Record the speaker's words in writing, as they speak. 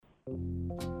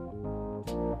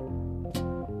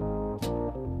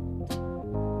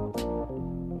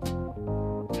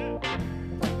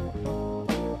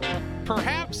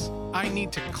I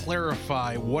need to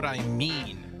clarify what I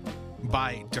mean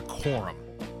by decorum,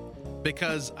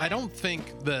 because I don't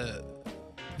think the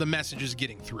message is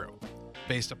getting through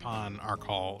based upon our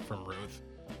call from Ruth.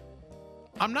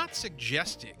 I'm not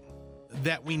suggesting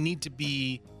that we need to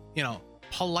be,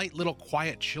 polite little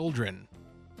quiet children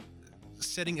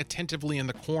sitting attentively in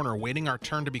the corner waiting our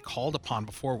turn to be called upon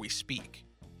before we speak.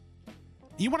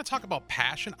 You want to talk about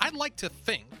passion? I'd like to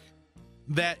think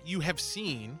that you have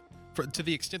seen, to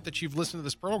the extent that you've listened to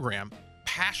this program,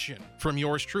 passion from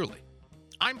yours truly.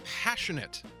 I'm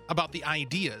passionate about the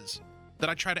ideas that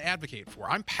I try to advocate for.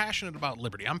 I'm passionate about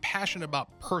liberty. I'm passionate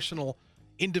about personal,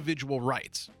 individual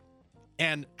rights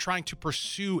and trying to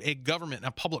pursue a government and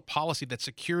a public policy that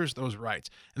secures those rights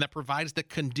and that provides the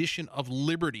condition of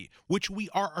liberty, which we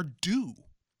are due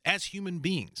as human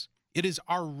beings. It is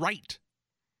our right.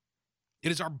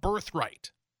 It is our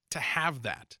birthright to have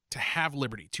that, to have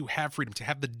liberty, to have freedom, to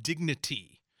have the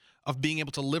dignity of being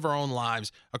able to live our own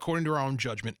lives according to our own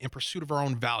judgment, in pursuit of our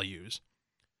own values,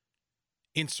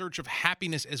 in search of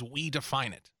happiness as we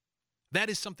define it. That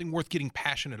is something worth getting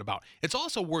passionate about. It's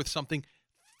also worth something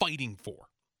fighting for.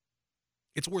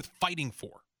 It's worth fighting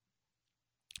for.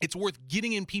 It's worth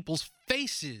getting in people's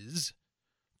faces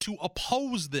to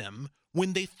oppose them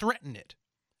when they threaten it.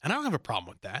 And I don't have a problem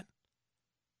with that.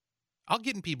 I'll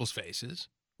get in people's faces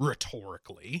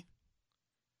rhetorically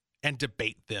and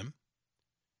debate them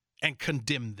and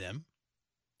condemn them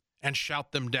and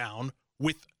shout them down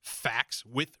with facts,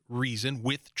 with reason,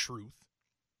 with truth,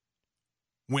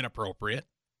 when appropriate.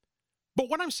 But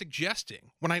what I'm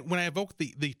suggesting when I evoke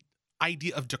the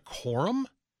idea of decorum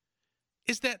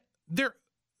is that there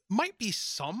might be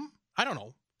some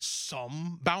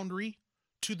boundary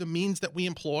to the means that we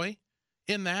employ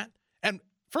in that. And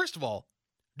first of all,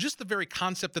 just the very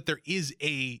concept that there is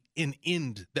an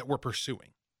end that we're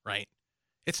pursuing, right?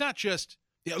 It's not just,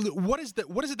 what is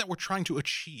it that we're trying to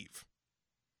achieve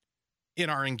in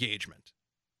our engagement?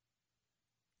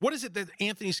 What is it that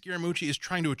Anthony Scaramucci is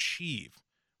trying to achieve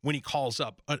when he calls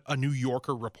up a New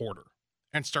Yorker reporter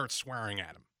and starts swearing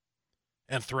at him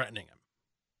and threatening him?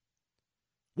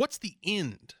 What's the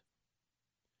end?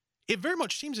 It very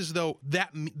much seems as though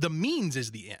that the means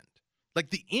is the end.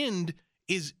 Like the end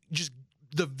is just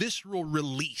the visceral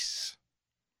release.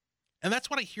 And that's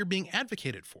what I hear being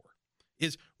advocated for,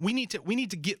 is we need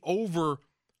to get over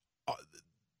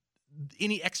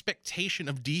any expectation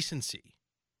of decency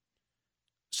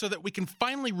so that we can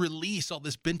finally release all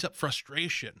this pent-up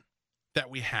frustration that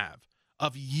we have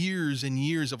of years and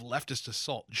years of leftist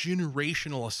assault,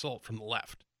 generational assault from the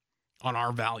left on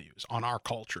our values, on our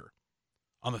culture,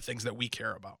 on the things that we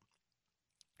care about.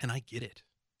 And I get it.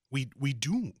 We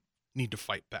do need to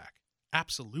fight back.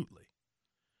 Absolutely.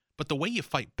 But the way you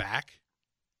fight back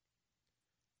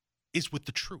is with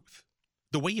the truth.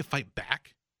 The way you fight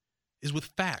back is with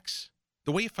facts.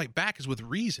 The way you fight back is with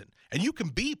reason. And you can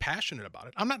be passionate about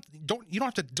it. You don't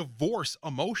have to divorce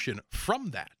emotion from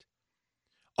that.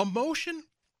 Emotion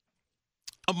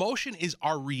is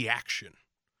our reaction,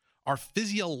 our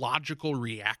physiological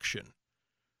reaction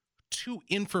to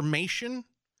information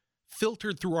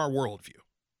filtered through our worldview.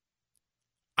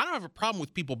 I don't have a problem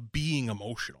with people being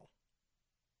emotional.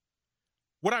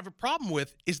 What I have a problem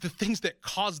with is the things that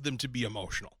cause them to be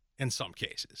emotional in some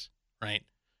cases, right?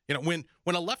 When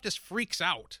a leftist freaks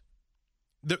out,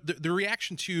 the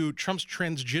reaction to Trump's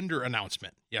transgender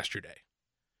announcement yesterday,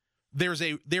 there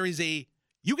is a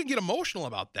you can get emotional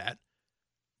about that,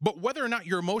 but whether or not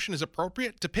your emotion is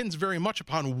appropriate depends very much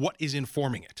upon what is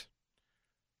informing it.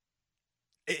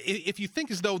 If you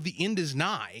think as though the end is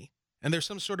nigh and there's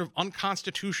some sort of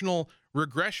unconstitutional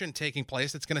regression taking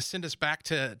place that's going to send us back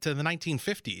to the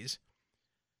 1950s,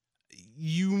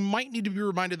 you might need to be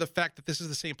reminded of the fact that this is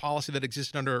the same policy that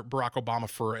existed under Barack Obama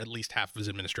for at least half of his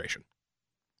administration,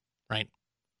 right?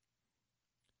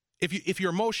 If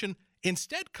your emotion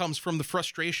instead comes from the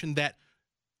frustration that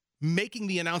making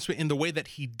the announcement in the way that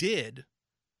he did,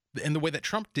 in the way that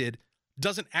Trump did,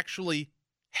 doesn't actually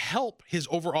help his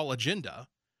overall agenda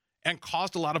and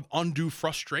caused a lot of undue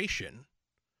frustration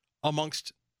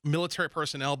amongst military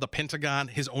personnel, the Pentagon,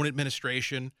 his own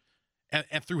administration,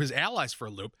 and through his allies for a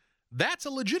loop, that's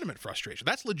a legitimate frustration.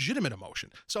 That's legitimate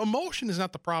emotion. So emotion is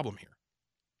not the problem here.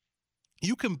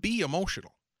 You can be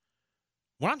emotional.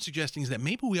 What I'm suggesting is that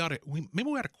maybe we ought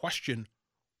to question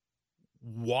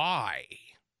why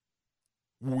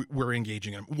we're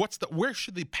engaging in. Where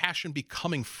should the passion be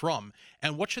coming from,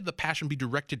 and what should the passion be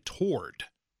directed toward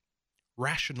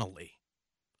rationally?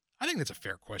 I think that's a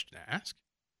fair question to ask,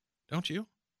 don't you?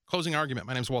 Closing argument.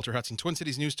 My name is Walter Hudson, Twin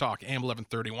Cities News Talk, AM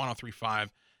 1130, 103.5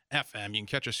 You can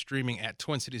catch us streaming at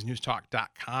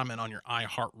TwinCitiesNewsTalk.com and on your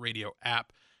iHeartRadio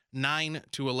app, 9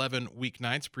 to 11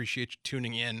 weeknights. Appreciate you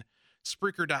tuning in.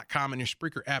 Spreaker.com and your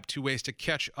Spreaker app, 2 ways to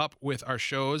catch up with our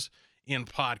shows in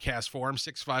podcast form.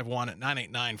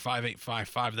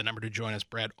 651-989-5855, the number to join us.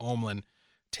 Brad Omlin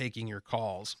taking your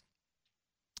calls.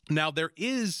 Now, there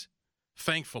is,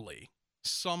 thankfully,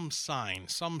 some sign,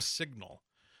 some signal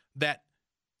that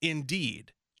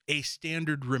indeed a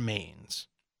standard remains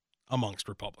amongst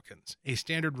Republicans. A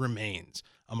standard remains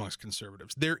amongst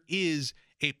conservatives. There is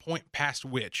a point past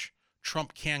which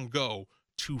Trump can go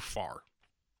too far.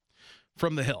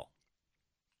 From the Hill,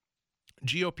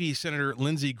 GOP Senator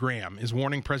Lindsey Graham is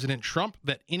warning President Trump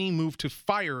that any move to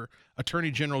fire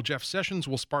Attorney General Jeff Sessions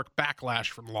will spark backlash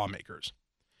from lawmakers.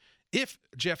 If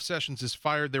Jeff Sessions is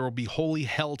fired, there will be holy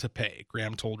hell to pay,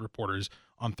 Graham told reporters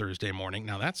on Thursday morning.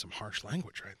 Now, that's some harsh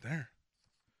language right there.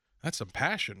 That's some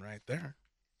passion right there.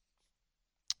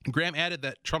 Graham added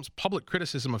that Trump's public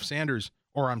criticism of Sessions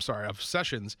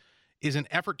is an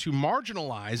effort to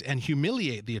marginalize and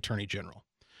humiliate the Attorney General.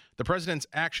 The president's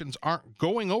actions aren't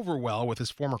going over well with his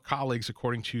former colleagues,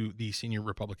 according to the senior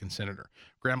Republican senator.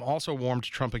 Graham also warned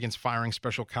Trump against firing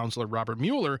special counselor Robert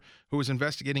Mueller, who was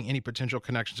investigating any potential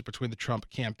connections between the Trump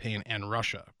campaign and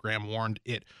Russia. Graham warned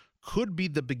it could be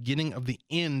the beginning of the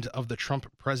end of the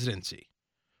Trump presidency.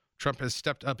 Trump has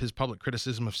stepped up his public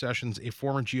criticism of Sessions, a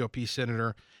former GOP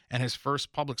senator, and his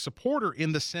first public supporter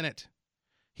in the Senate.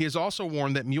 He has also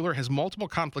warned that Mueller has multiple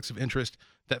conflicts of interest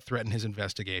that threaten his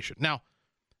investigation. Now,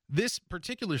 this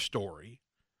particular story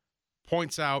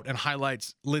points out and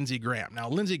highlights Lindsey Graham. Now,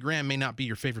 Lindsey Graham may not be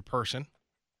your favorite person.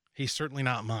 He's certainly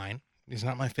not mine. He's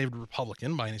not my favorite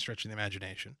Republican by any stretch of the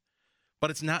imagination.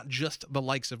 But it's not just the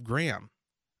likes of Graham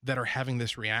that are having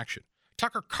this reaction.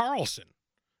 Tucker Carlson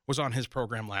was on his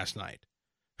program last night,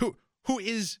 who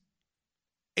is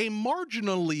a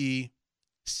marginally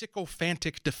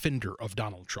sycophantic defender of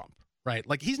Donald Trump, right?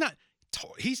 Like he's not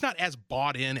as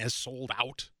bought in, as sold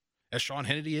out as Sean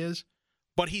Hannity is,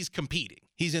 but he's competing.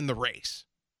 He's in the race.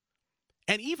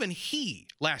 And even he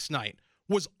last night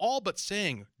was all but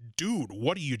saying, dude,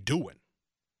 what are you doing?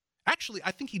 Actually,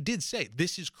 I think he did say,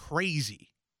 this is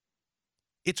crazy.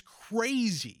 It's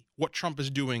crazy what Trump is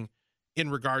doing in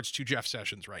regards to Jeff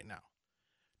Sessions right now.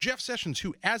 Jeff Sessions,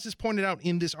 who, as is pointed out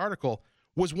in this article,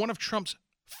 was one of Trump's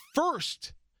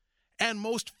first and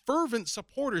most fervent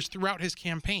supporters throughout his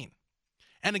campaign.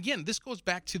 And again, this goes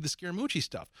back to the Scaramucci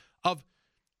stuff of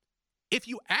if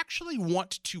you actually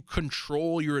want to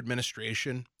control your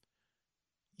administration,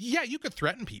 yeah, you could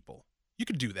threaten people. You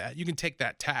could do that. You can take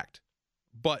that tact.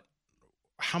 But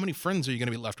how many friends are you going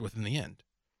to be left with in the end?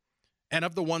 And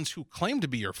of the ones who claim to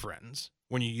be your friends,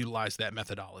 when you utilize that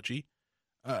methodology,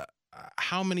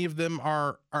 how many of them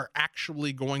are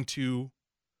actually going to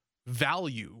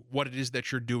value what it is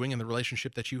that you're doing and the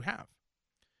relationship that you have?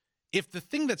 If the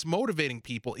thing that's motivating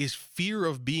people is fear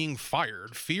of being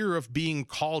fired, fear of being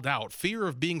called out, fear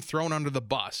of being thrown under the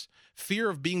bus, fear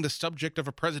of being the subject of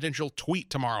a presidential tweet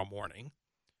tomorrow morning,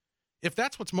 if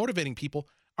that's what's motivating people,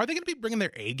 are they going to be bringing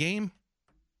their A game?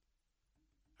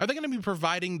 Are they going to be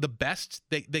providing the best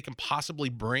they can possibly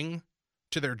bring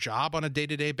to their job on a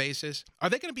day-to-day basis? Are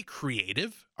they going to be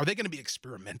creative? Are they going to be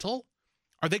experimental?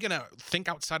 Are they going to think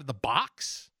outside of the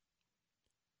box?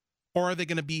 Or are they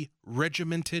going to be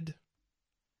regimented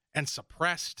and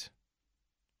suppressed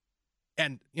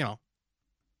and,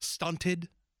 stunted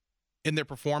in their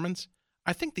performance?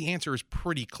 I think the answer is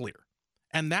pretty clear.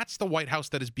 And that's the White House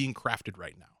that is being crafted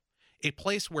right now. A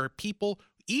place where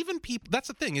that's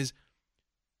the thing is,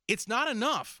 it's not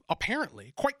enough,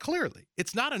 apparently, quite clearly,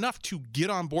 it's not enough to get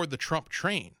on board the Trump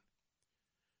train.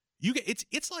 It's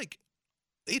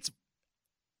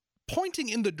pointing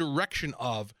in the direction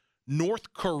of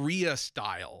North Korea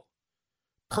style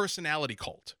personality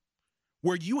cult,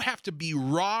 where you have to be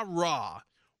rah-rah,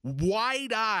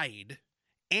 wide-eyed,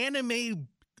 anime,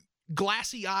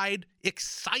 glassy-eyed,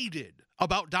 excited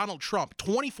about Donald Trump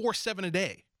 24/7 a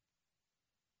day,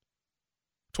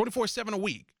 24/7 a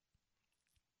week,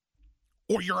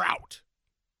 or you're out,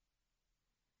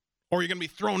 or you're going to be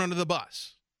thrown under the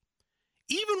bus.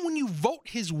 Even when you vote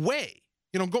his way,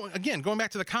 going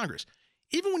back to the Congress,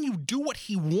 even when you do what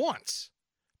he wants,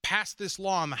 pass this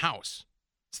law in the House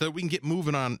so that we can get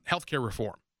moving on healthcare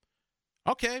reform.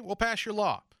 Okay, we'll pass your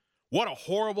law. What a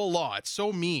horrible law. It's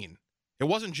so mean. It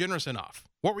wasn't generous enough.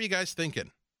 What were you guys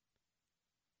thinking?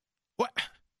 What?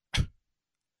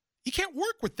 You can't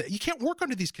work with that. You can't work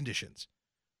under these conditions.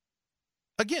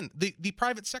 Again, the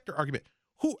private sector argument.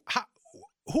 Who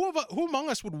among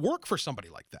us would work for somebody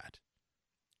like that?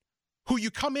 who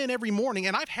you come in every morning,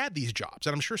 and I've had these jobs,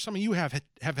 and I'm sure some of you have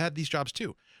had these jobs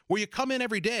too, where you come in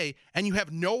every day and you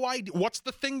have no idea what's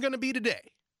the thing going to be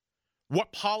today.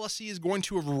 What policy is going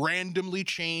to have randomly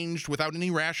changed without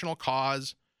any rational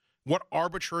cause? What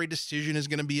arbitrary decision is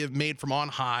going to be made from on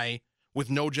high with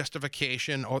no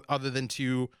justification other than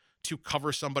to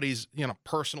cover somebody's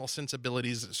personal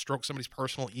sensibilities, stroke somebody's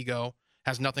personal ego,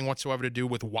 has nothing whatsoever to do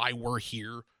with why we're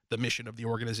here, the mission of the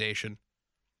organization.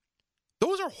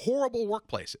 Those are horrible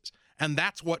workplaces. And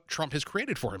that's what Trump has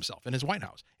created for himself in his White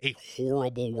House, a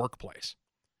horrible workplace.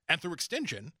 And through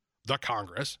extension, the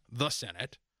Congress, the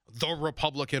Senate, the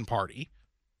Republican Party.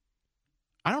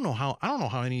 I don't know how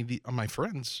any of my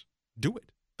friends do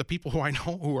it. The people who I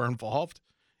know who are involved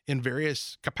in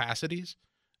various capacities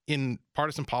in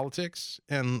partisan politics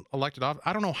and elected office,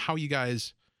 I don't know how you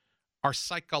guys are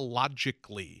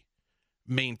psychologically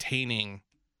maintaining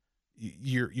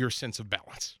your sense of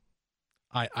balance.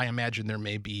 I imagine there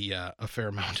may be a fair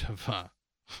amount of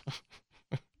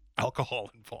alcohol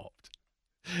involved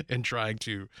in trying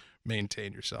to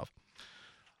maintain yourself.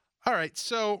 All right,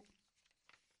 so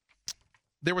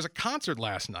there was a concert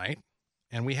last night,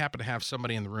 and we happen to have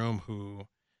somebody in the room who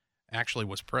actually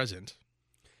was present.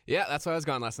 Yeah, that's why I was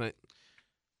gone last night.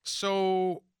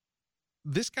 So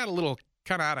this got a little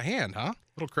kind of out of hand, huh? A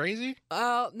little crazy?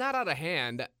 Not out of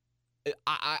hand.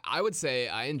 I would say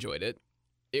I enjoyed it.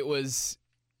 It was.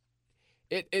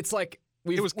 It's like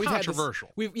it was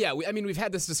controversial. We've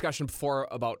had this discussion before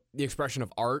about the expression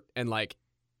of art and like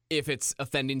if it's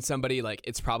offending somebody, like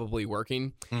it's probably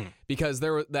working. Because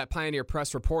there was that Pioneer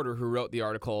Press reporter who wrote the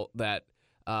article that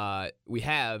we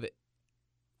have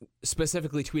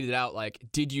specifically tweeted out like,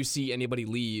 did you see anybody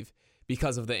leave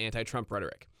because of the anti-Trump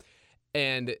rhetoric?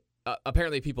 And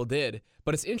apparently people did,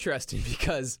 but it's interesting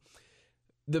because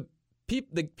the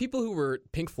people who were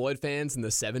Pink Floyd fans in the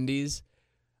 70s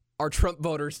are Trump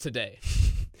voters today.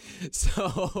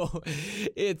 So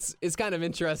it's kind of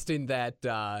interesting that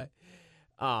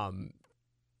how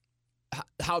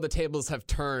the tables have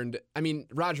turned. I mean,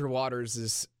 Roger Waters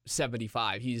is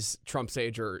 75. He's Trump's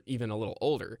age or even a little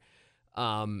older.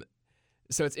 So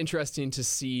it's interesting to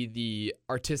see the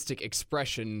artistic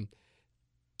expression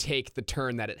take the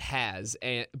turn that it has.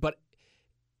 But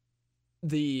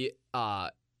the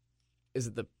is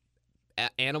it the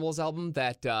Animals album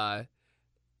that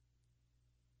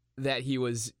he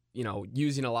was,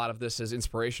 using a lot of this as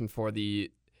inspiration for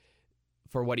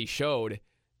what he showed.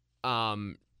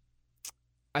 I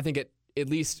think it at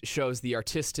least shows the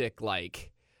artistic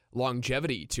like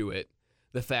longevity to it.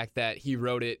 The fact that he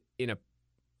wrote it in a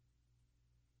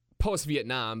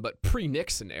post-Vietnam but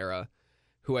pre-Nixon era,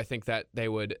 who I think that they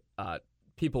would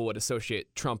people would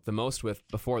associate Trump the most with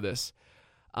before this.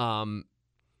 But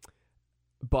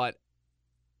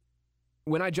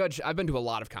when I judge, I've been to a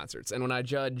lot of concerts, and when I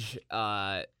judge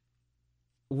how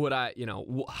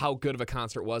good of a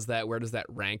concert was that, where does that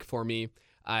rank for me?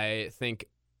 I think,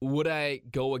 would I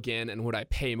go again and would I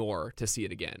pay more to see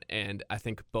it again? And I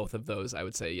think both of those I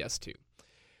would say yes to.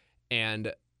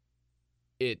 And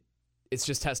it's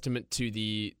just testament to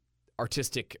the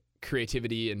artistic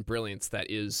creativity and brilliance that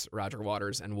is Roger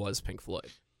Waters and was Pink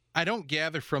Floyd. I don't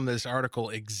gather from this article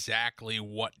exactly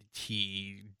what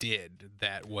he did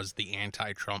that was the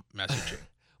anti-Trump messaging.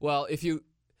 Well,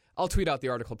 I'll tweet out the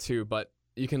article too, but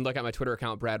you can look at my Twitter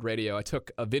account, Brad Radio. I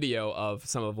took a video of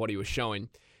some of what he was showing,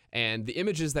 and the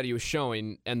images that he was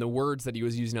showing and the words that he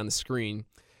was using on the screen,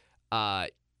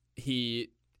 he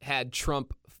had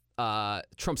Trump's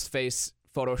face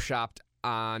photoshopped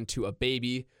onto a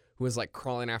baby who was like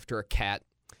crawling after a cat.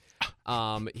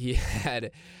 He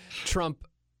had Trump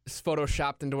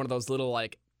photoshopped into one of those little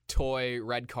like toy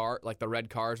red car, like the red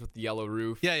cars with the yellow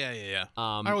roof. Yeah.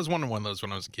 I was wanting one of those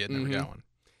when I was a kid. Never got one.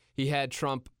 He had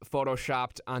Trump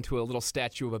photoshopped onto a little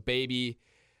statue of a baby,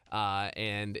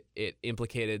 and it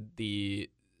implicated the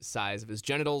size of his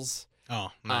genitals. Oh,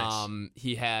 nice.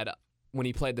 He had, when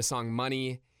he played the song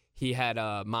 "Money," he had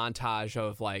a montage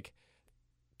of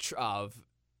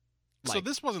so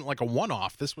this wasn't like a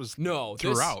one-off. This was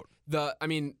throughout.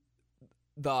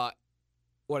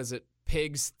 What is it?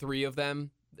 Pigs, 3 of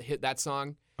them hit that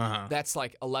song. That's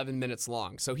like 11 minutes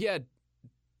long. So he had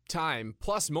time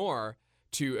plus more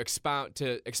to expound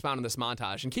on this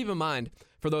montage. And keep in mind,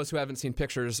 for those who haven't seen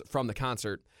pictures from the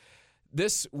concert,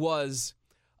 this was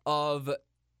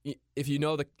if you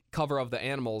know the cover of the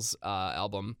Animals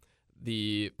album,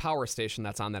 the power station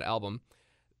that's on that album,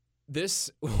 this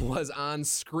was on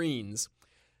screens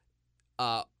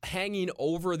hanging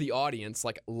over the audience,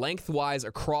 like lengthwise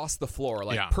across the floor,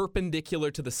 like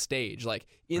perpendicular to the stage, like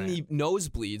in the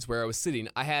nosebleeds where I was sitting.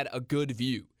 I had a good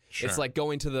view. Sure. It's like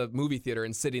going to the movie theater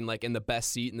and sitting like in the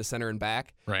best seat in the center and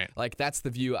back. Right. Like that's the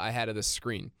view I had of the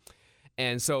screen.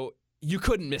 And so you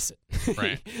couldn't miss it.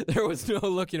 Right. There was no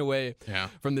looking away Yeah.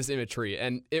 from this imagery.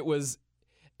 And it was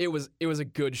a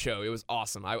good show. It was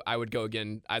awesome. I would go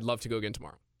again. I'd love to go again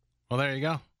tomorrow. Well, there you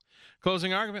go.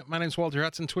 Closing argument. My name's Walter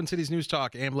Hudson, Twin Cities News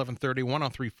Talk, AM 1130,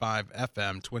 103.5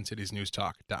 FM,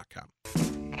 TwinCitiesNewsTalk.com.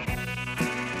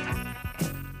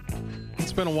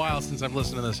 It's been a while since I've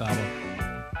listened to this album.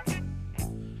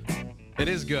 It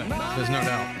is good. There's no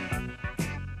doubt.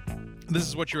 This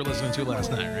is what you were listening to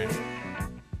last night, right?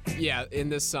 Yeah, in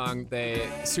this song, they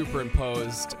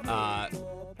superimposed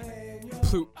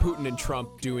Putin and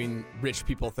Trump doing rich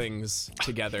people things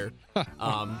together.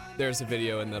 There's a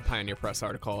video in the Pioneer Press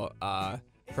article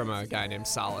from a guy named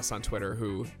Solace on Twitter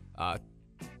who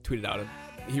tweeted out.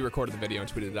 He recorded the video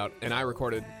and tweeted it out, and I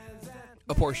recorded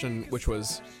a portion which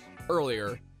was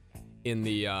earlier in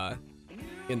the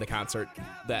concert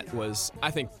that was, I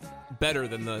think, better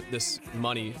than this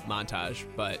money montage.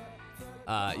 But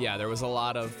yeah, there was a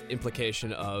lot of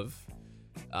implication of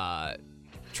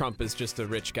Trump is just a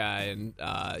rich guy and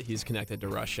he's connected to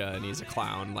Russia and he's a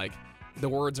clown. Like the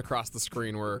words across the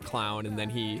screen were clown, and then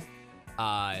he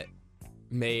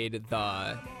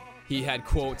he had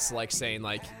quotes like saying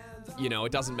like, you know,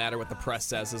 it doesn't matter what the press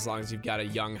says as long as you've got a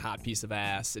young hot piece of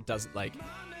ass. It doesn't like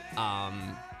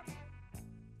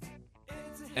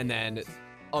and then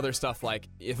other stuff like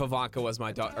if Ivanka was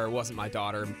my daughter or wasn't my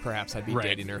daughter, perhaps I'd be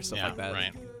dating her, stuff like that.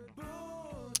 Right.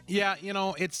 Yeah, you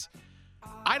know, it's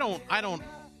I don't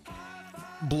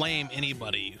blame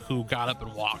anybody who got up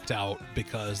and walked out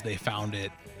because they found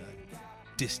it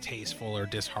distasteful or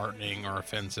disheartening or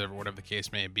offensive or whatever the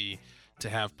case may be to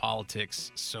have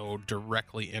politics so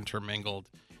directly intermingled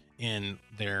in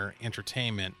their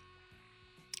entertainment.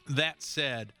 That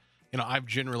said, you know, I've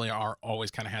generally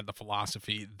always kind of had the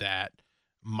philosophy that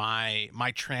my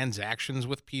transactions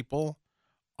with people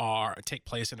take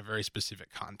place in a very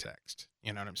specific context.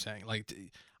 You know what I'm saying? Like,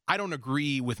 I don't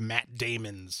agree with Matt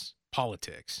Damon's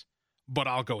politics, but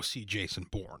I'll go see Jason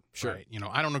Bourne. Sure. Right? You know,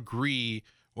 I don't agree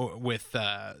with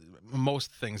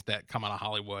most things that come out of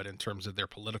Hollywood in terms of their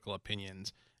political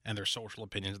opinions and their social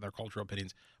opinions and their cultural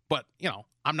opinions. But, you know,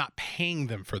 I'm not paying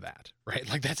them for that, right?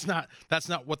 Like that's not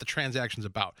what the transaction's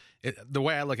about. The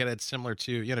way I look at it, it's similar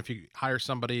to, you know, if you hire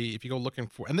somebody, if you go looking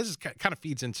for, and this is kind of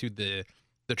feeds into the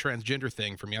transgender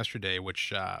thing from yesterday,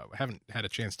 which I haven't had a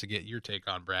chance to get your take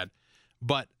on, Brad.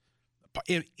 But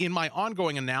in my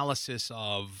ongoing analysis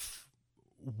of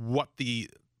what the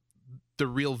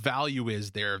real value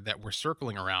is there that we're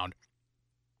circling around,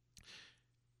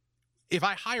 if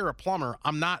I hire a plumber,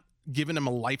 I'm not giving him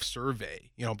a life survey,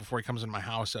 you know, before he comes into my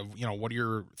house of, you know, what are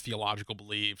your theological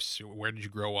beliefs? Where did you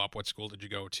grow up? What school did you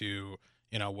go to?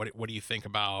 You know, what do you think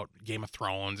about Game of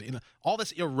Thrones? You know, all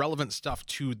this irrelevant stuff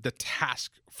to the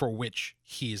task for which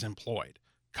he is employed.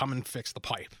 Come and fix the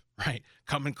pipe, right?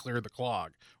 Come and clear the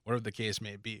clog, whatever the case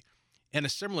may be. In a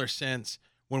similar sense,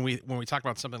 when we talk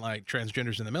about something like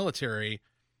transgenders in the military,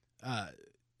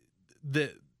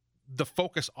 the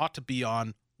focus ought to be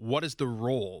on what is the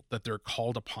role that they're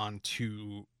called upon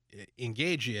to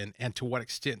engage in, and to what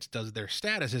extent does their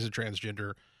status as a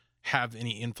transgender have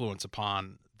any influence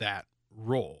upon that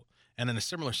role. And in a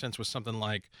similar sense with something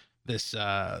like this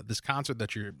concert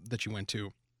that you went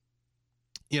to,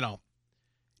 you know,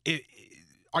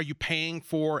 are you paying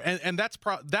for, and that's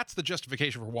the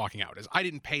justification for walking out, is I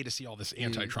didn't pay to see all this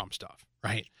anti-Trump stuff,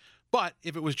 right? But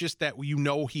if it was just that, you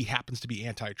know, he happens to be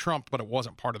anti-Trump, but it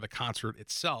wasn't part of the concert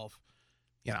itself,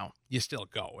 you know, you still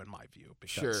go, in my view,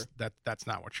 because that's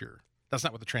not what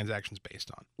the transaction's based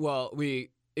on. Well,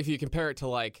 if you compare it to,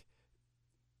 like,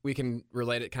 we can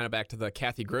relate it kind of back to the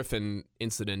Kathy Griffin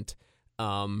incident.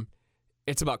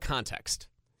 It's about context.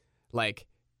 Like,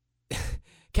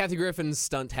 Kathy Griffin's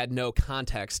stunt had no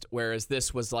context, whereas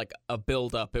this was like a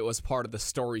build-up. It was part of the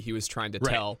story he was trying to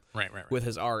tell with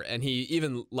his art. And he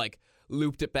even, like,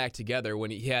 looped it back together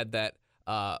when he had that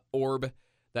orb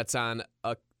that's on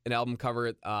an album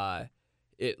cover.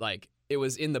 It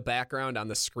was in the background on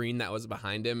the screen that was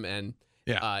behind him, and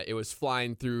it was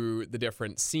flying through the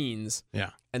different scenes.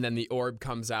 Yeah. And then the orb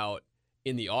comes out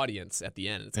in the audience at the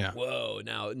end. It's like, whoa,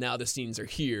 now the scenes are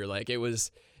here. Like, it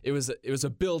was a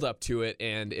build up to it,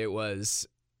 and it was,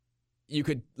 you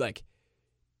could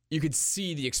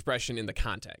see the expression in the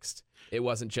context. It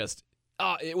wasn't just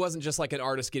like an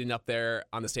artist getting up there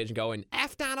on the stage and going,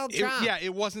 F Donald Trump.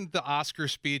 It wasn't the Oscar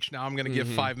speech. Now I'm going to give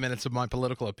 5 minutes of my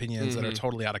political opinions that are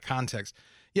totally out of context.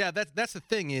 Yeah, that's the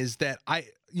thing, is that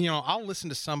I'll listen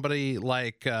to somebody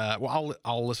like,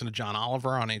 I'll listen to John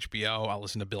Oliver on HBO. I'll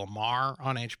listen to Bill Maher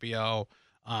on HBO.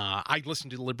 I listen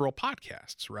to liberal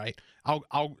podcasts, right?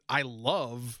 I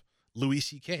love Louis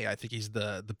C.K. I think he's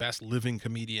the best living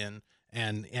comedian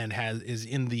and is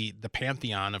in the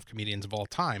pantheon of comedians of all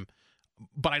time.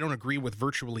 But I don't agree with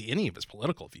virtually any of his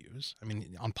political views. I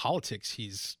mean, on politics,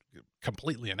 he's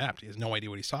completely inept. He has no idea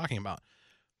what he's talking about.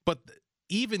 But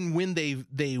even when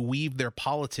they weave their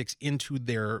politics into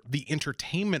the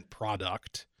entertainment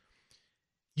product,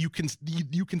 you can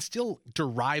still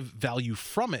derive value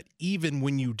from it, even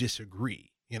when you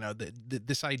disagree. You know,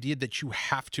 this idea that you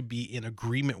have to be in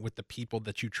agreement with the people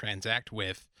that you transact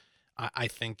with, I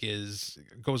think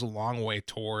goes a long way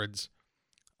towards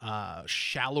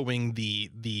shallowing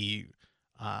the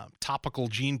topical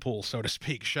gene pool, so to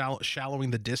speak, shallowing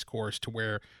the discourse to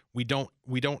where we don't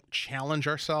challenge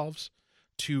ourselves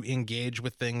to engage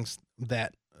with things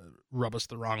that rub us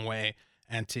the wrong way,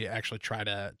 and to actually try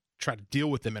to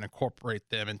deal with them and incorporate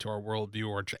them into our worldview,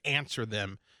 or to answer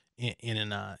them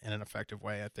in an effective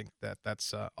way. I think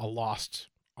that's a lost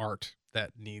art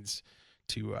that needs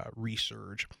to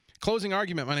resurge. Closing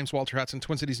argument. My name's Walter Hudson,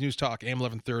 Twin Cities News Talk, AM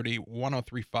 1130,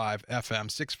 103.5 FM,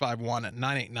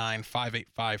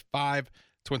 651-989-5855,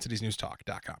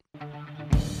 TwinCitiesNewsTalk.com.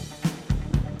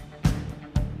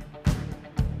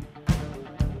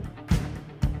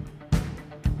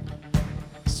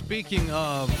 Speaking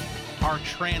of our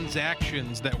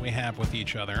transactions that we have with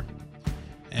each other,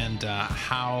 and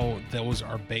how those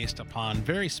are based upon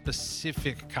very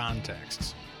specific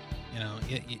contexts. You know,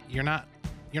 you're not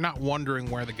wondering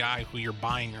where the guy who you're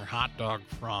buying your hot dog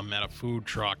from at a food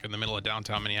truck in the middle of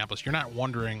downtown Minneapolis, you're not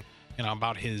wondering,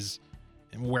 about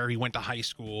where he went to high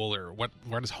school, or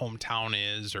where his hometown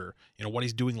is, or what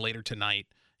he's doing later tonight.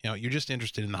 You're just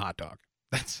interested in the hot dog.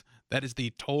 That is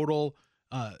the total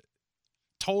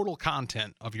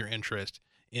content of your interest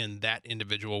in that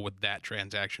individual with that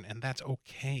transaction, and that's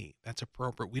okay. That's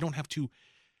appropriate. We don't have to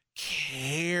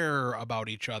care about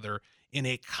each other in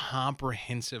a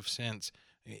comprehensive sense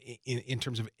in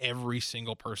terms of every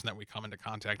single person that we come into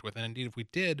contact with. And indeed, if we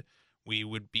did, we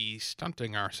would be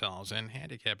stunting ourselves and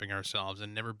handicapping ourselves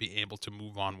and never be able to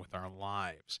move on with our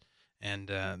lives. And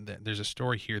there's a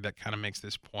story here that kind of makes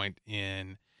this point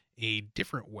in a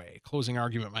different way. Closing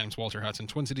argument. My name's Walter Hudson,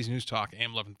 Twin Cities News Talk,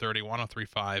 AM 1130,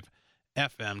 103.5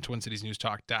 FM,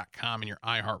 TwinCitiesNewsTalk.com, and your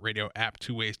iHeartRadio app.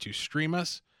 2 ways to stream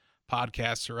us.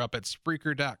 Podcasts are up at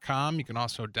Spreaker.com. You can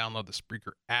also download the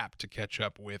Spreaker app to catch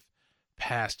up with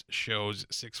past shows.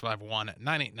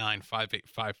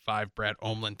 651-989-5855. Brad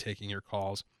Omlin taking your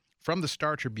calls from the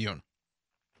Star Tribune.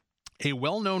 A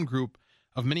well-known group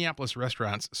of Minneapolis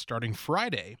restaurants starting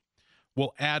Friday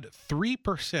will add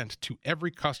 3% to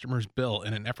every customer's bill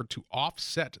in an effort to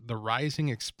offset the rising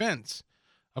expense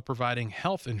of providing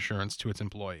health insurance to its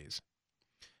employees.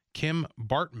 Kim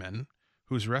Bartman,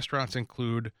 whose restaurants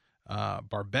include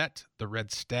Barbette, the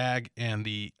Red Stag, and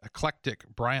the eclectic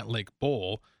Bryant Lake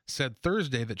Bowl, said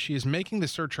Thursday that she is making the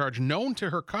surcharge known to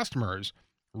her customers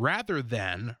rather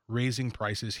than raising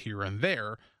prices here and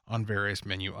there on various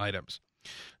menu items.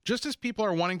 Just as people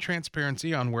are wanting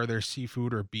transparency on where their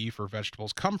seafood or beef or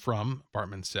vegetables come from,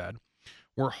 Bartman said,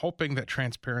 we're hoping that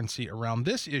transparency around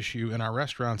this issue in our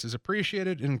restaurants is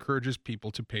appreciated and encourages people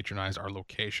to patronize our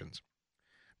locations.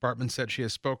 Bartman said she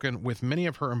has spoken with many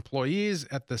of her employees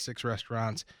at the 6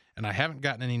 restaurants, and I haven't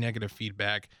gotten any negative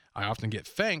feedback. I often get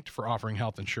thanked for offering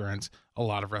health insurance. A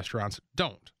lot of restaurants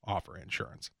don't offer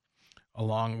insurance.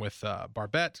 Along with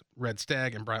Barbette, Red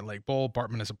Stag, and Bryant Lake Bowl,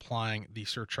 Bartman is applying the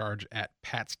surcharge at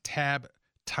Pat's Tab,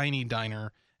 Tiny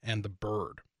Diner, and The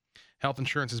Bird. Health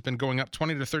insurance has been going up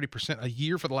 20 to 30% a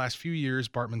year for the last few years,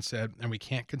 Bartman said, and we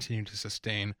can't continue to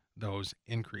sustain those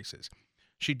increases.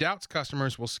 She doubts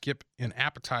customers will skip an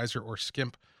appetizer or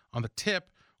skimp on the tip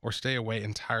or stay away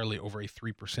entirely over a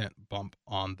 3% bump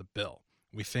on the bill.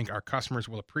 We think our customers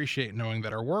will appreciate knowing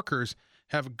that our workers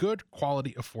have good,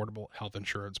 quality, affordable health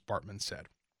insurance, Bartman said.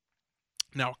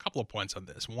 Now, a couple of points on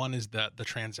this. One is that the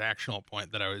transactional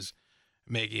point that I was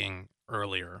making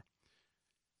earlier.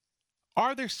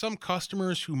 Are there some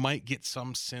customers who might get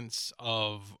some sense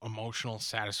of emotional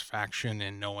satisfaction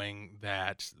in knowing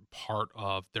that part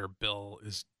of their bill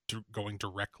is going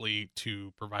directly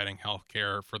to providing health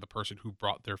care for the person who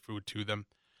brought their food to them?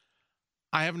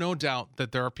 I have no doubt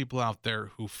that there are people out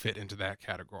there who fit into that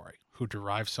category, who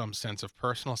derive some sense of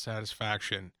personal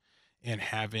satisfaction in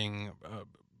having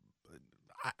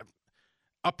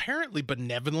apparently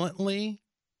benevolently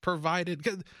provided.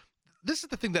 This is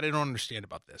the thing that I don't understand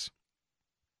about this.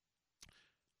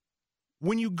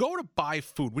 When you go to buy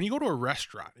food, when you go to a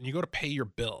restaurant and you go to pay your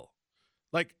bill,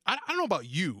 like, I don't know about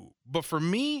you, but for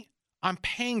me, I'm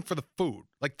paying for the food.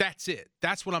 Like, that's it.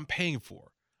 That's what I'm paying for.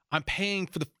 I'm paying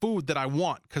for the food that I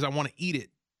want because I want to eat it,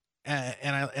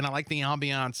 and I like the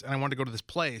ambiance, and I want to go to this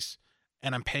place,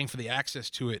 and I'm paying for the access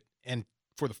to it and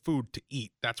for the food to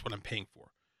eat. That's what I'm paying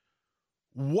for.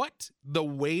 What the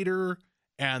waiter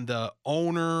and the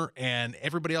owner and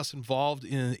everybody else involved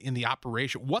in the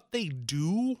operation, what they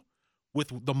do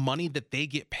with the money that they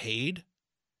get paid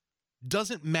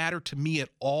doesn't matter to me at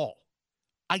all.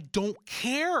 I don't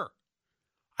care.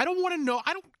 I don't want to know.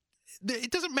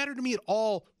 It doesn't matter to me at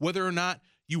all whether or not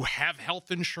you have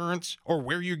health insurance or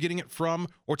where you're getting it from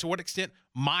or to what extent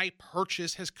my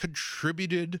purchase has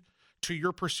contributed to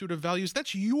your pursuit of values.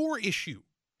 That's your issue.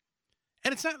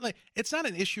 And it's not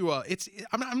an issue. It's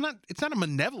not a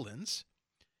malevolence.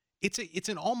 It's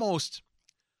an almost,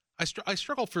 I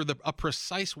struggle for a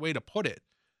precise way to put it,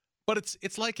 but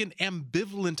it's like an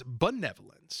ambivalent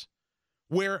benevolence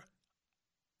where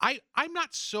I'm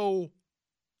not so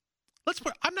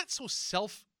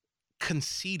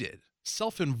self-conceited,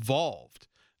 self-involved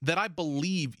that I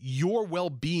believe your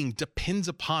well-being depends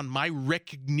upon my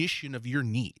recognition of your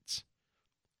needs.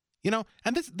 And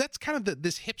that's kind of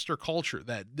this hipster culture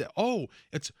that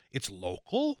it's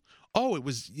local.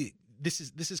 This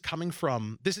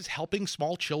is helping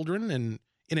small children in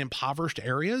impoverished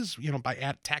areas,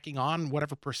 by tacking on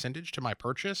whatever percentage to my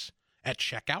purchase at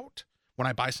checkout when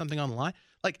I buy something online.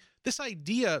 Like this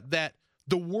idea that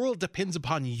the world depends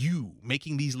upon you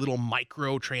making these little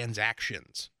micro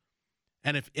transactions.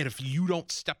 And if you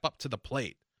don't step up to the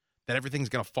plate, that everything's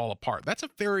going to fall apart. That's a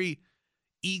very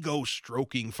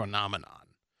ego-stroking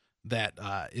phenomenon that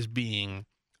is being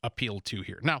appealed to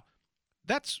here. Now,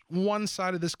 that's one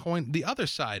side of this coin. The other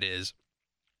side is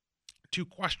to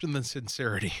question the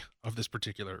sincerity of this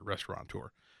particular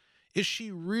restaurateur. Is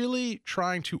she really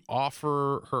trying to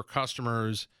offer her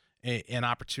customers an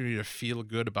opportunity to feel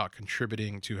good about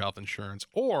contributing to health insurance,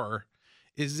 or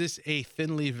is this a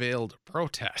thinly veiled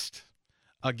protest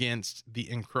against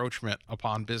the encroachment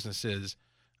upon businesses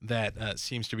that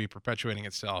seems to be perpetuating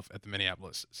itself at the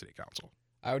Minneapolis City Council?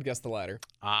 I would guess the latter.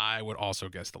 I would also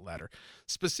guess the latter,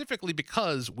 specifically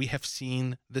because we have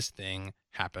seen this thing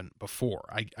happen before.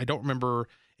 I don't remember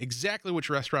exactly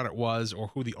which restaurant it was or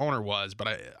who the owner was, but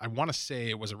I want to say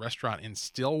it was a restaurant in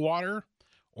Stillwater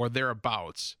or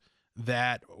thereabouts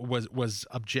that was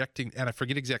objecting, and I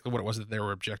forget exactly what it was that they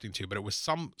were objecting to, but it was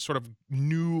some sort of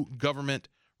new government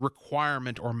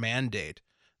requirement or mandate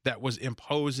that was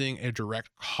imposing a direct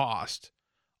cost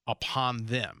upon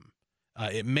them.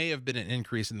 It may have been an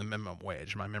increase in the minimum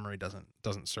wage. My memory doesn't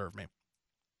serve me.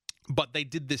 But they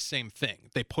did this same thing.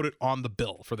 They put it on the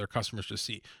bill for their customers to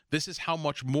see. This is how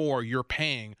much more you're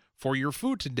paying for your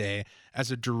food today as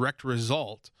a direct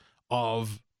result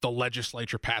of the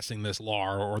legislature passing this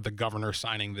law or the governor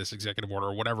signing this executive order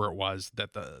or whatever it was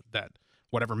that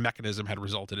whatever mechanism had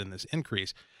resulted in this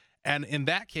increase. And in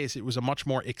that case, it was a much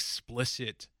more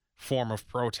explicit form of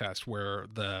protest where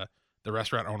the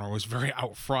restaurant owner was very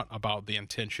out front about the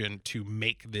intention to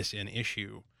make this an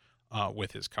issue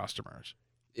with his customers.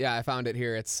 Yeah, I found it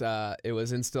here. It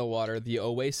was in Stillwater. The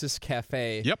Oasis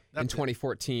Cafe in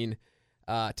 2014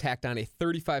 tacked on a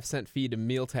 35-cent fee to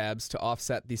meal tabs to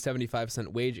offset the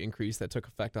 75-cent wage increase that took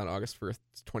effect on August 1st,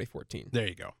 2014. There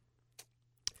you go.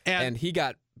 And he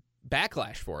got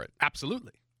backlash for it.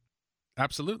 Absolutely.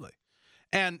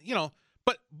 And,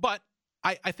 but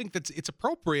I think that it's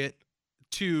appropriate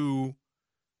to,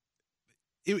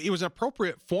 it was an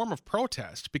appropriate form of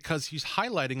protest because he's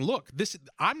highlighting, look,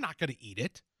 I'm not going to eat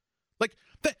it. Like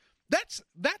that's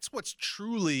what's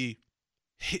truly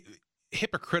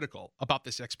hypocritical about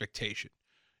this expectation.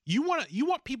 You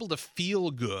want people to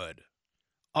feel good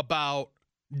about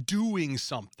doing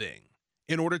something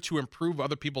in order to improve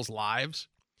other people's lives.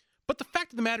 But the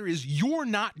fact of the matter is you're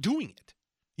not doing it.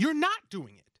 You're not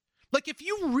doing it. Like if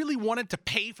you really wanted to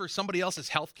pay for somebody else's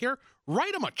health care,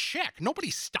 write them a check.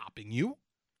 Nobody's stopping you.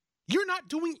 You're not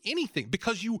doing anything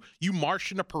because you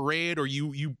marched in a parade or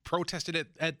you protested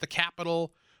at the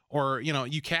Capitol or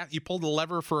you pulled the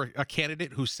lever for a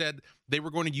candidate who said they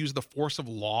were going to use the force of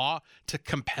law to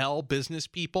compel business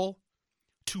people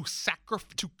to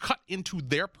cut into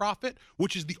their profit,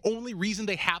 which is the only reason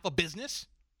they have a business.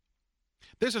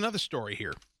 There's another story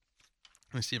here.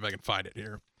 Let me see if I can find it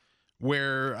here,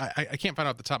 where I can't find it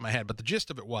off the top of my head, but the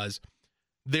gist of it was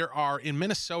there are in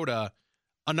Minnesota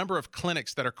a number of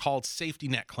clinics that are called safety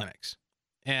net clinics.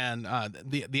 And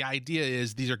the idea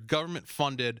is these are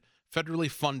government-funded,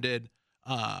 federally funded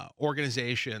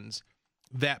organizations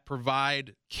that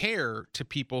provide care to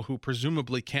people who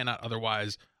presumably cannot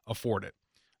otherwise afford it.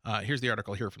 Here's the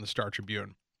article here from the Star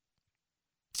Tribune.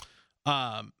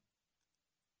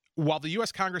 While the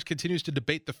U.S. Congress continues to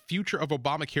debate the future of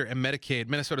Obamacare and Medicaid,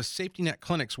 Minnesota's safety net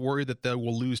clinics worry that they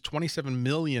will lose $27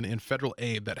 million in federal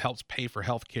aid that helps pay for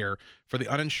health care for the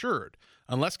uninsured.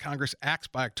 Unless Congress acts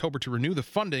by October to renew the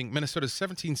funding, Minnesota's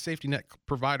 17 safety net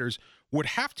providers would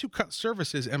have to cut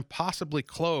services and possibly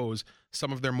close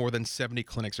some of their more than 70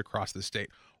 clinics across the state.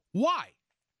 Why?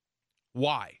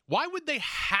 Why? Why would they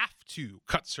have to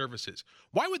cut services?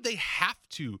 Why would they have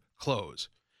to close?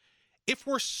 If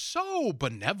we're so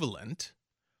benevolent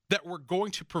that we're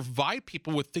going to provide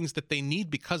people with things that they need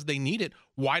because they need it,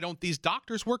 why don't these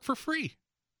doctors work for free?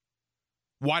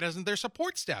 Why doesn't their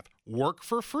support staff work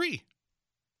for free?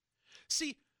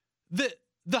 See, the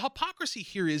hypocrisy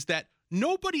here is that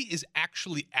nobody is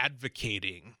actually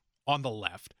advocating on the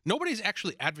left. Nobody's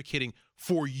actually advocating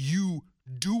for you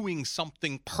doing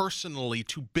something personally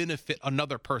to benefit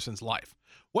another person's life.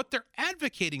 What they're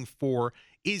advocating for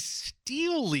is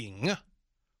stealing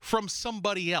from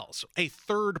somebody else, a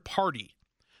third party.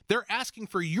 They're asking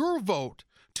for your vote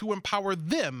to empower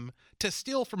them to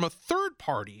steal from a third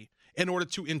party in order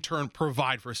to, in turn,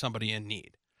 provide for somebody in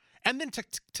need. And then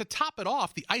to top it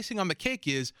off, the icing on the cake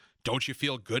is, don't you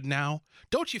feel good now?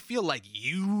 Don't you feel like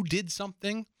you did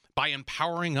something by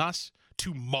empowering us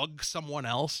to mug someone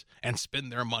else and spend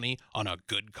their money on a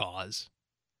good cause?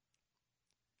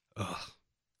 Ugh.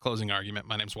 Closing argument.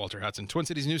 My name's Walter Hudson. Twin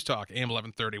Cities News Talk, AM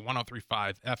 1130,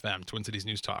 1035 FM,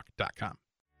 TwinCitiesNewsTalk.com.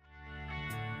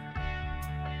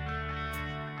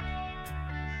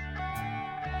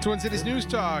 Twin Cities News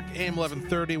Talk, AM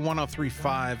 1130,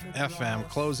 1035 FM.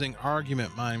 Closing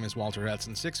argument. My name is Walter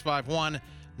Hudson.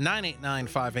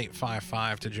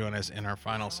 651-989-5855 to join us in our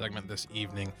final segment this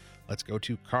evening. Let's go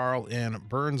to Carl in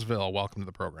Burnsville. Welcome to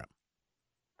the program.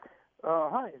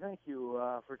 Hi, thank you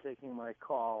for taking my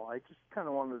call. I just kind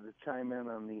of wanted to chime in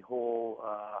on the whole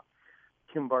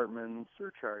Kim Bartman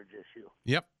surcharge issue.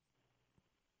 Yep.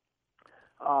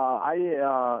 I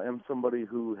am somebody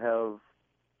who has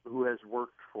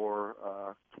worked for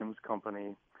Kim's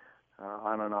company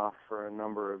on and off for a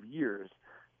number of years,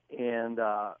 and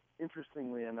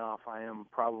interestingly enough, I am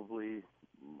probably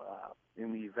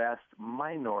in the vast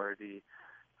minority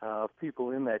of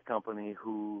people in that company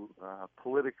who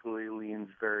politically leans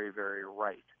very, very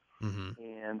right. Mm-hmm.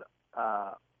 And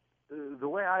the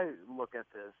way I look at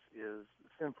this is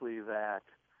simply that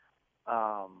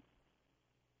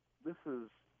this is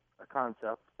a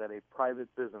concept that a private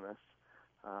business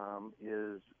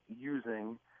is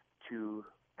using to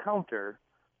counter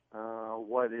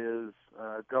what is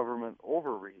government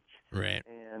overreach. Right.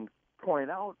 And point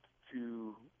out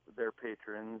to their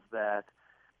patrons that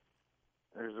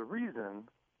there's a reason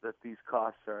that these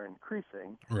costs are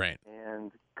increasing, right?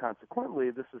 And consequently,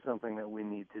 this is something that we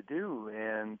need to do,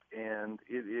 and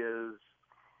it is,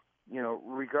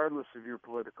 regardless of your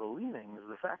political leanings,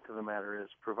 the fact of the matter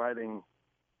is providing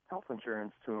health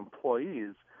insurance to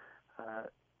employees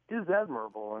is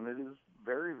admirable, and it is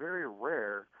very, very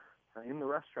rare in the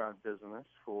restaurant business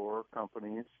for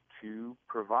companies to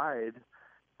provide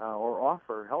or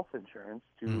offer health insurance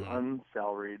to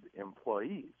unsalaried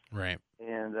employees. Right.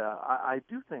 And I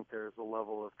do think there's a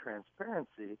level of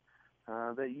transparency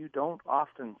that you don't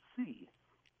often see.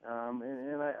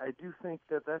 And I do think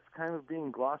that that's kind of being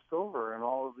glossed over in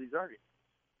all of these arguments.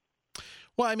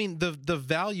 Well, I mean, the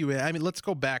value, let's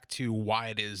go back to why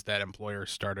it is that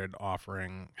employers started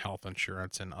offering health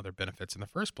insurance and other benefits in the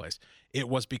first place. It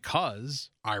was because,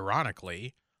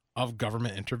 ironically, of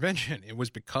government intervention. It was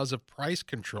because of price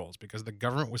controls, because the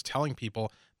government was telling people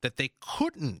that they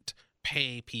couldn't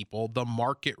pay people the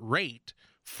market rate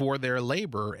for their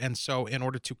labor. And so in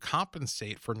order to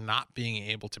compensate for not being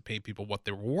able to pay people what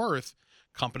they were worth,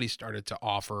 companies started to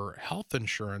offer health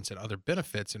insurance and other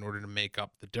benefits in order to make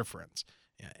up the difference.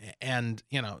 And,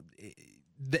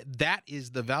 that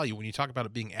is the value. When you talk about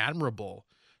it being admirable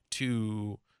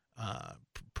to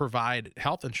provide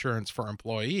health insurance for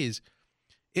employees,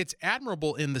 it's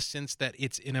admirable in the sense that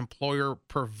it's an employer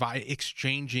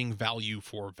exchanging value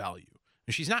for value.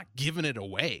 And she's not giving it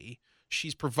away.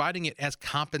 She's providing it as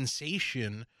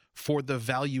compensation for the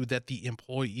value that the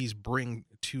employees bring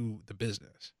to the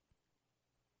business.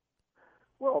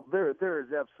 Well, there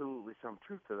is absolutely some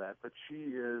truth to that, but she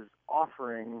is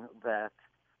offering that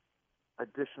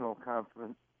additional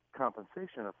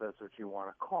compensation, if that's what you want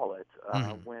to call it,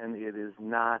 when it is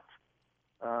not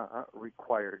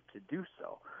required to do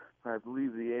so. I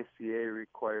believe the ACA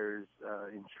requires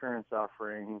insurance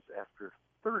offerings after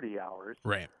 30 hours.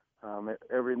 Right.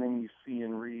 Everything you see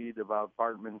and read about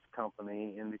Bartman's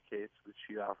company indicates that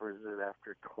she offers it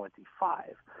after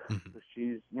 25. Mm-hmm. So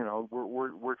she's,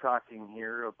 we're talking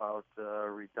here about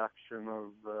reduction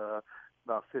of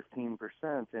about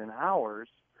 15% in hours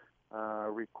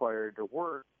required to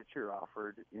work that you're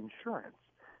offered insurance.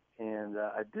 And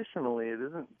additionally, it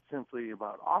isn't simply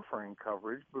about offering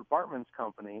coverage, but Bartman's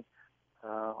company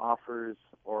offers,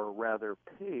 or rather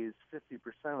pays,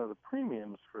 50% of the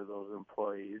premiums for those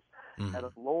employees at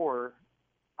a lower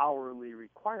hourly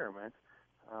requirement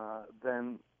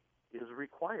than is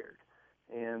required.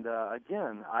 And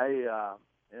again, I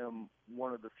am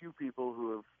one of the few people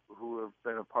who have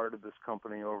been a part of this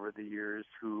company over the years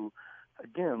who,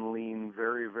 again, lean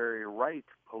very, very right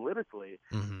politically.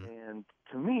 And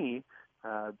to me,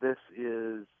 I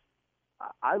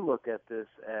look at this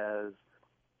as,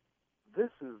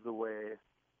 this is the way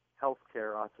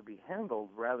healthcare ought to be handled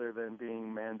rather than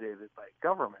being mandated by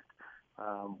government.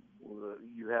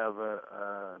 You have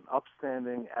an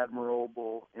upstanding,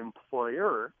 admirable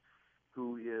employer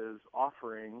who is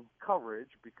offering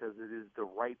coverage because it is the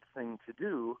right thing to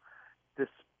do, this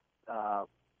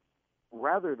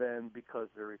rather than because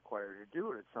they're required to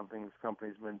do it. It's something this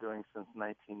company's been doing since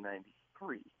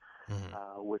 1993,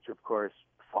 which, of course,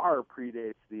 far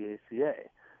predates the ACA.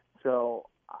 So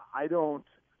I don't,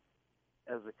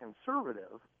 as a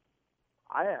conservative,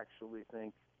 I actually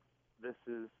think this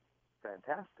is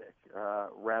fantastic,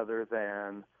 rather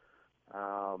than,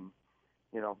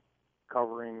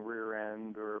 covering rear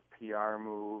end or PR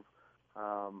move.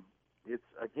 It's,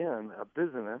 again, a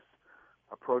business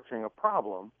approaching a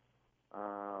problem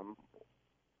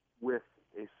with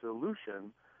a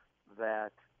solution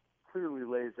that clearly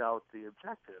lays out the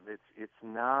objective. It's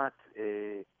not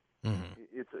a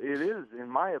it is, in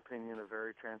my opinion, a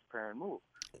very transparent move.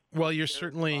 Well, you're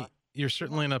certainly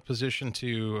in a position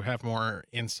to have more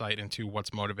insight into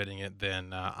what's motivating it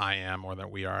than I am, or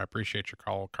that we are. I appreciate your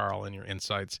call, Carl, and your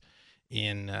insights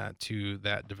into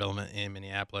that development in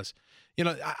Minneapolis.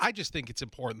 I just think it's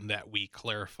important that we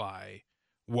clarify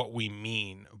what we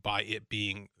mean by it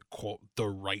being, quote, the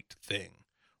right thing.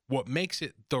 What makes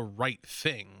it the right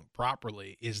thing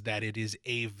properly is that it is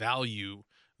a value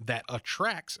that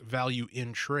attracts value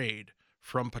in trade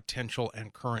from potential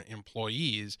and current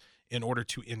employees in order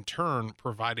to, in turn,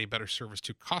 provide a better service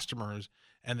to customers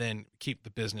and then keep the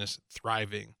business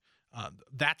thriving.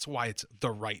 That's why it's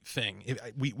the right thing.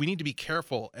 We need to be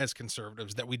careful as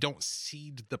conservatives that we don't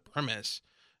cede the premise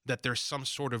that there's some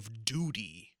sort of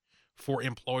duty for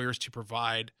employers to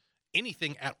provide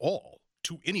anything at all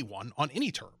to anyone on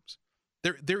any terms.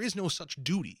 There is no such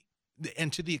duty.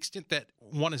 And to the extent that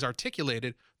one is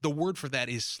articulated, the word for that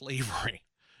is slavery.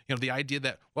 The idea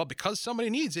that, well, because somebody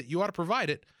needs it, you ought to provide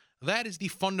it. That is the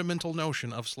fundamental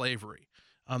notion of slavery.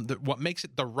 What makes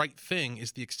it the right thing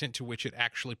is the extent to which it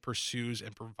actually pursues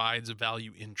and provides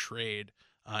value in trade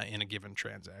in a given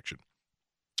transaction.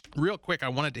 Real quick, I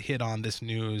wanted to hit on this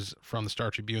news from the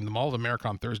Star Tribune. The Mall of America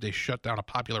on Thursday shut down a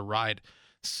popular ride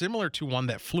similar to one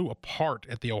that flew apart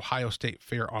at the Ohio State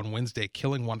Fair on Wednesday,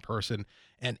 killing one person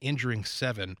and injuring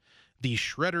 7. The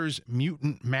Shredder's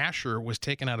Mutant Masher was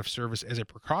taken out of service as a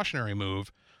precautionary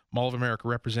move. Mall of America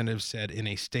representatives said in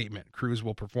a statement, crews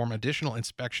will perform additional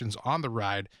inspections on the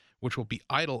ride, which will be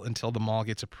idle until the mall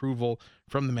gets approval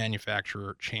from the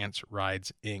manufacturer, Chance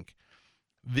Rides, Inc.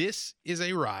 This is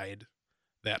a ride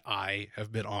that I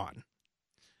have been on.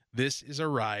 This is a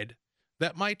ride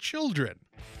that my children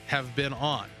have been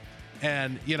on.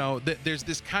 And, there's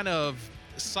this kind of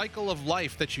cycle of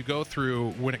life that you go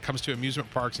through when it comes to amusement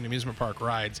parks and amusement park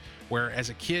rides, where as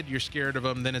a kid you're scared of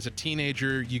them, then as a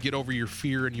teenager you get over your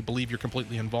fear and you believe you're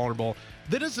completely invulnerable.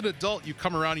 Then as an adult you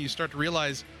come around and you start to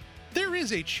realize there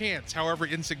is a chance, however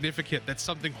insignificant, that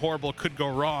something horrible could go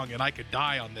wrong and I could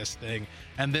die on this thing.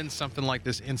 And then something like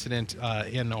this incident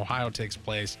in Ohio takes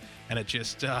place, and it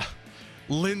just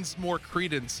lends more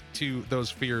credence to those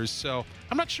fears. So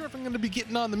I'm not sure if I'm going to be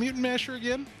getting on the Mutant Masher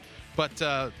again. But,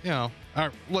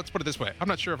 let's put it this way. I'm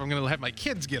not sure if I'm going to have my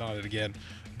kids get on it again.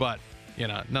 But,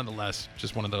 nonetheless,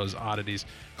 just one of those oddities.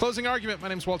 Closing argument. My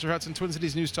name's Walter Hudson, Twin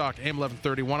Cities News Talk, AM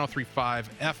 1130, 103.5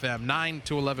 FM, 9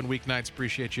 to 11 weeknights.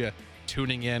 Appreciate you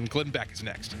tuning in. Glenn Beck is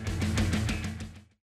next.